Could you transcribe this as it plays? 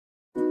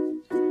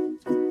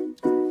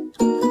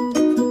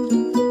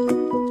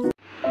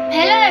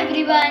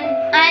everyone,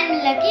 I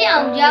am Lucky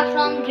Ahuja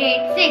from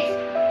grade 6.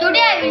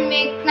 Today I will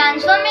make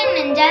transforming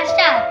ninja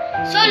star.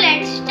 So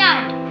let's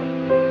start.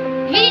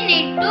 We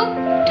need two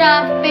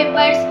craft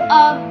papers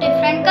of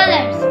different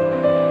colors.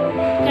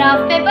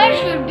 Craft paper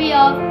should be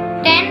of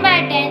 10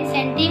 by 10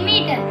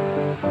 centimeter.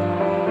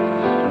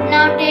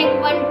 Now take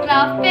one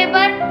craft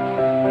paper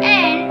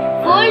and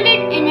fold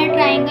it in a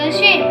triangle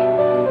shape.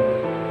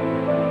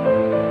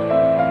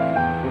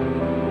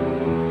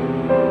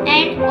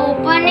 And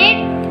open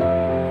it.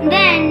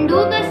 Then do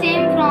the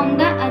same from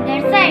the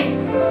other side.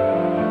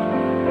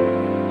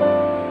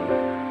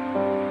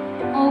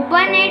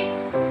 Open it,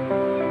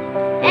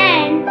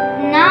 and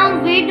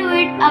now we do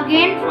it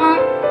again from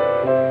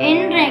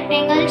in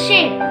rectangle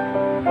shape.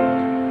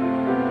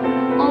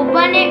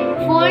 Open it,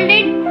 fold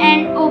it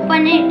and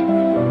open it.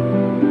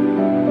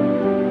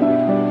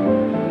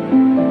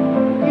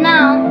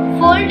 Now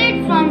fold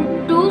it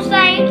from two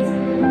sides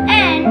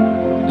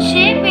and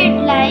shape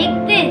it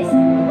like this.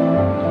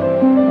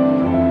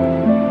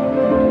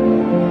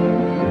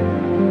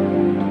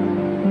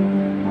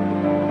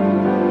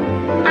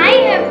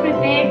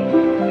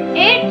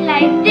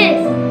 Like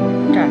this.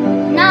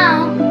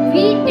 Now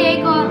we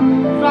take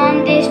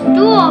from these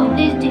two of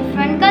these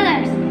different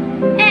colors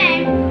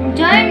and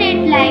join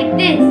it like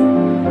this.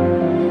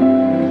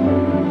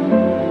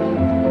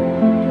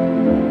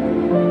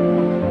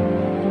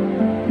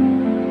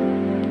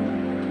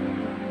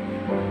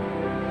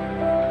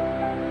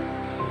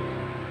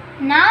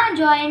 Now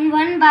join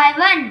one by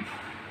one.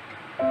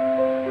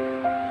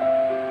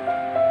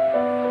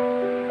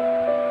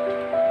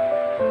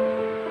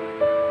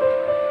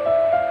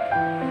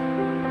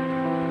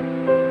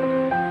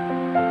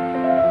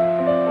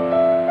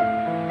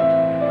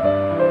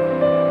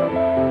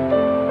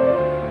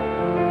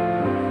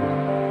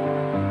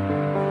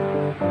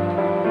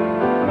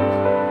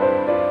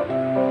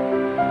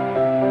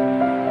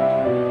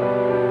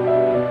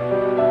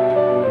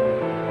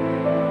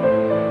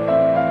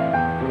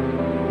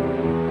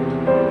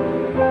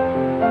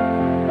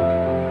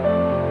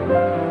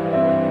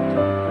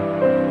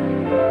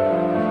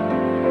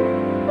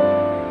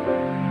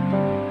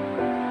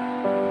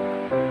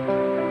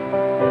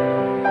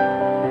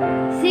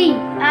 See,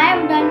 I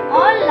have done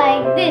all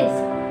like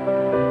this.